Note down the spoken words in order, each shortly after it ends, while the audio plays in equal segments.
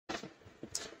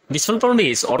This one from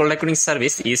this auto recording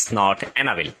service is not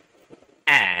enabled.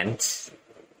 And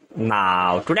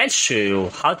now today I'll show you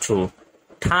how to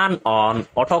turn on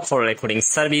auto call recording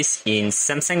service in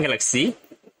Samsung Galaxy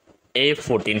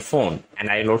A14 phone. And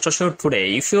I will also show you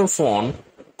today if your phone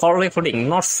call recording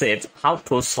not set, how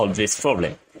to solve this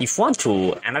problem. If you want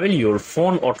to enable your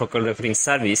phone auto call recording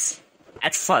service,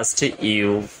 at first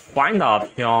you find the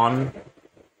option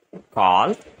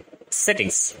called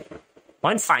settings.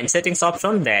 When find settings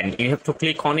option, then you have to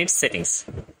click on its settings.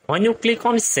 When you click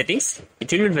on its settings,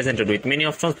 it will be presented with many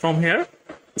options from here.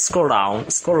 Scroll down,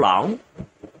 scroll down,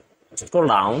 scroll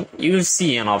down. You will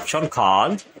see an option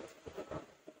called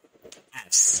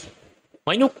apps.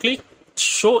 When you click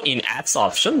show in apps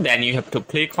option, then you have to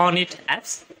click on it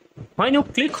apps. When you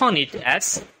click on it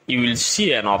apps, you will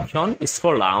see an option.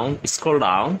 Scroll down, scroll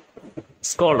down,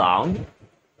 scroll down.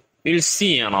 You will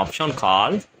see an option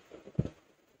called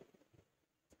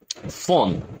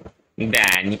phone.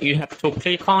 Then you have to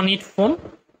click on it phone.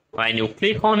 When you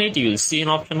click on it, you will see an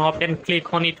option open.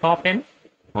 Click on it open.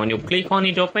 When you click on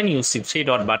it open, you see three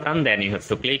dot button. Then you have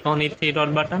to click on it three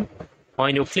dot button.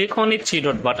 When you click on it three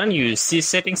dot button, you will see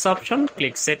settings option.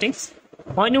 Click settings.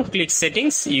 When you click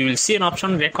settings, you will see an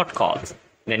option record calls.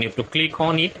 Then you have to click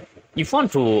on it. If you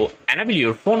want to enable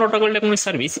your phone auto call recording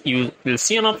service, you will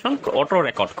see an option auto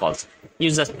record calls. You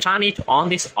just turn it on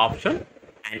this option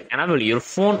and enable your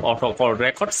phone auto call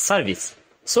record service.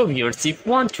 So viewers, if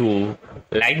you want to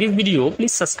like this video,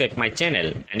 please subscribe my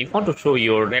channel. And if you want to show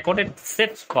your recorded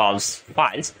set calls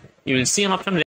files, you will see an option